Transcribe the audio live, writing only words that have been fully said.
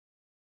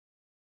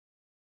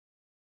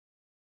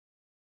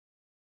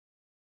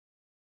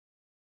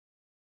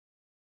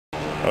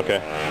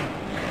Okay.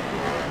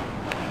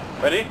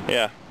 Ready?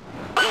 Yeah.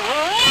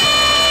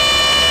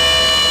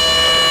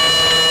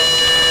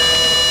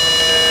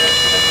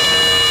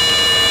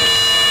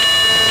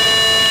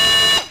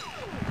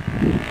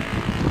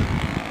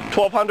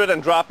 $1,200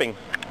 and dropping.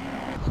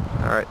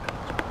 All right.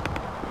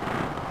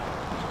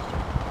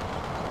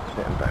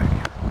 Stand back.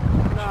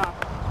 No.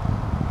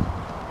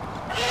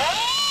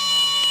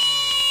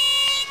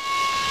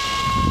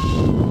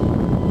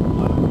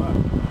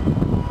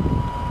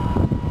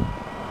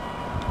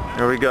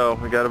 Here we go.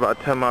 We got about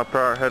 10 mile per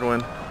hour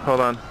headwind.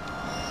 Hold on.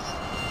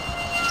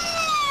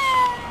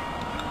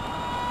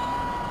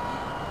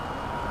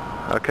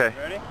 Okay.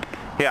 Ready?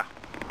 Yeah.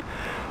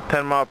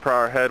 10 mile per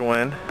hour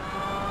headwind.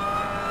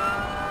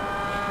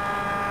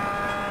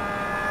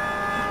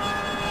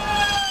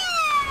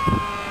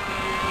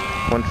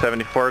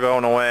 $174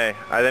 going away.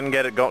 I didn't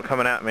get it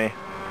coming at me.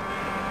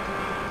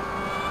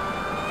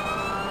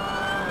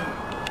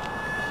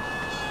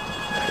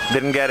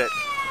 Didn't get it.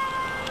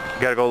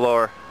 Gotta go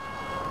lower.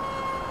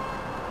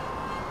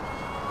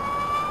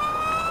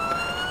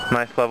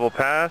 Nice level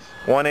pass.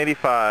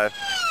 185.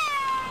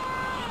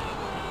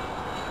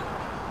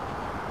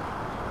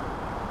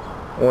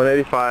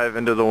 185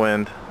 into the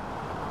wind.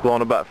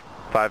 Blowing about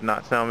 5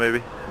 knots now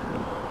maybe.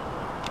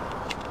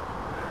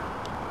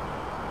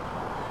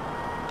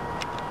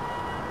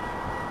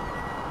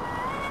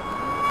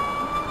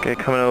 Okay,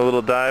 coming in a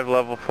little dive,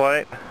 level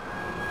flight.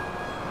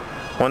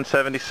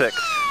 176.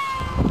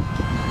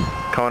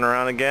 Coming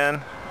around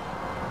again.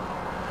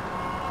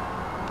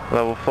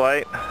 Level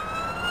flight.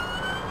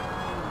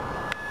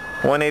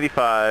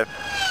 185.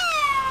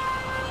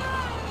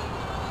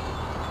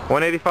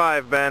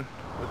 185, Ben.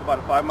 With about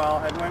a 5 mile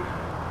headwind?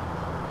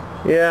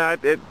 Yeah,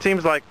 it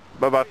seems like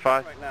about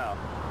 5. Right now.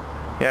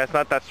 Yeah, it's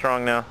not that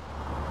strong now.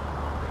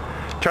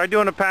 Try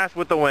doing a pass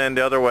with the wind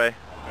the other way.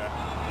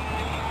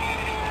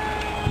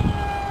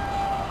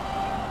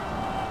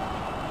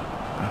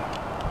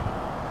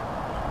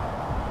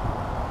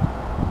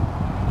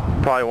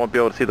 Probably won't be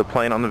able to see the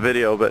plane on the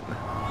video, but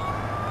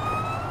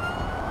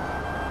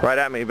right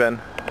at me, Ben.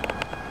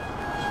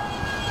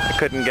 I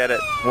couldn't get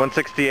it.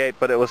 168,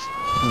 but it was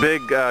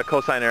big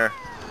cosine error.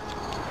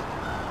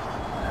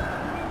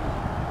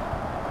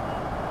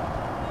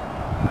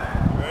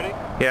 Ready?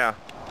 Yeah.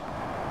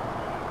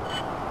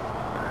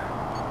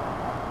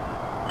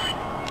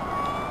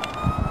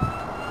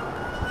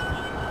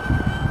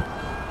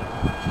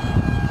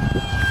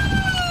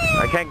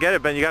 I can't get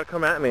it, Ben. You gotta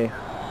come at me.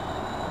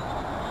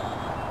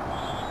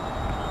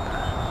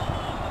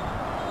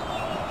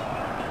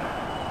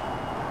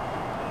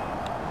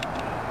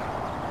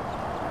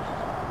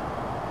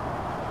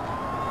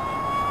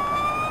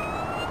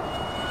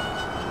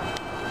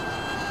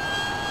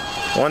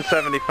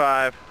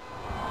 $175.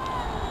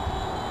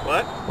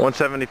 What?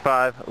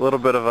 175. A little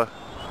bit of a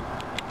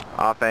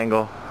off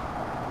angle.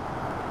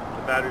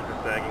 The batteries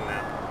are sagging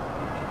now.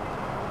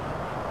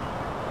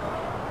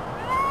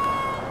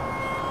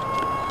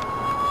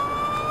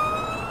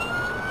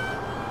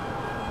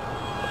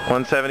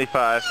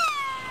 $175.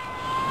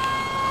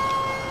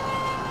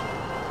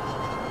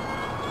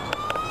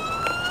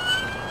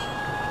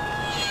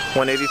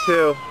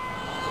 $182.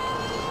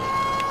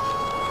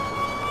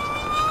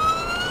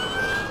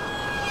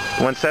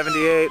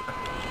 178.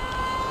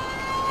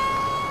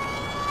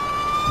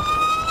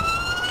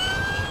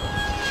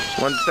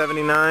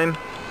 179.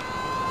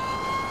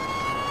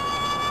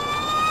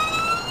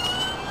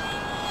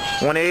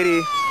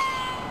 180.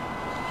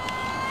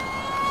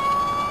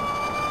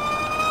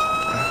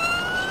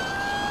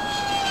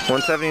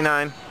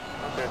 179.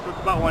 Okay, so it's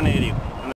about 180.